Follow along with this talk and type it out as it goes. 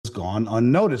gone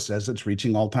unnoticed as it's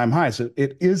reaching all-time highs.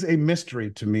 It is a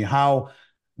mystery to me how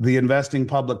the investing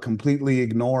public completely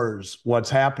ignores what's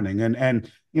happening.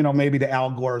 And maybe to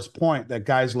Al Gore's point that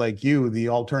guys like you, the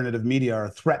alternative media, are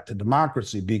a threat to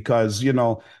democracy because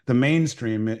the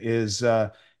mainstream is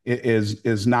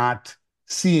not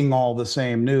seeing all the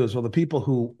same news. Well, the people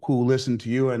who listen to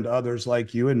you and others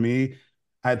like you and me,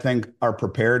 I think, are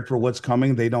prepared for what's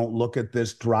coming. They don't look at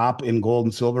this drop in gold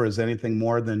and silver as anything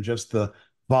more than just the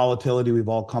volatility we've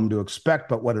all come to expect.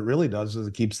 But what it really does is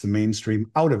it keeps the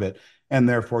mainstream out of it. And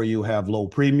therefore, you have low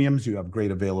premiums, you have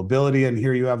great availability. And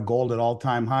here you have gold at all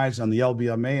time highs on the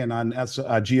LBMA and on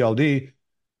GLD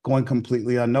going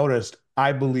completely unnoticed.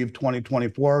 I believe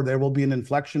 2024, there will be an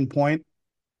inflection point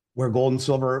where gold and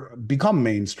silver become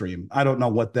mainstream. I don't know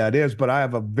what that is, but I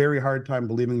have a very hard time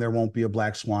believing there won't be a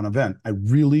black swan event. I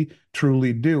really,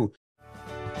 truly do.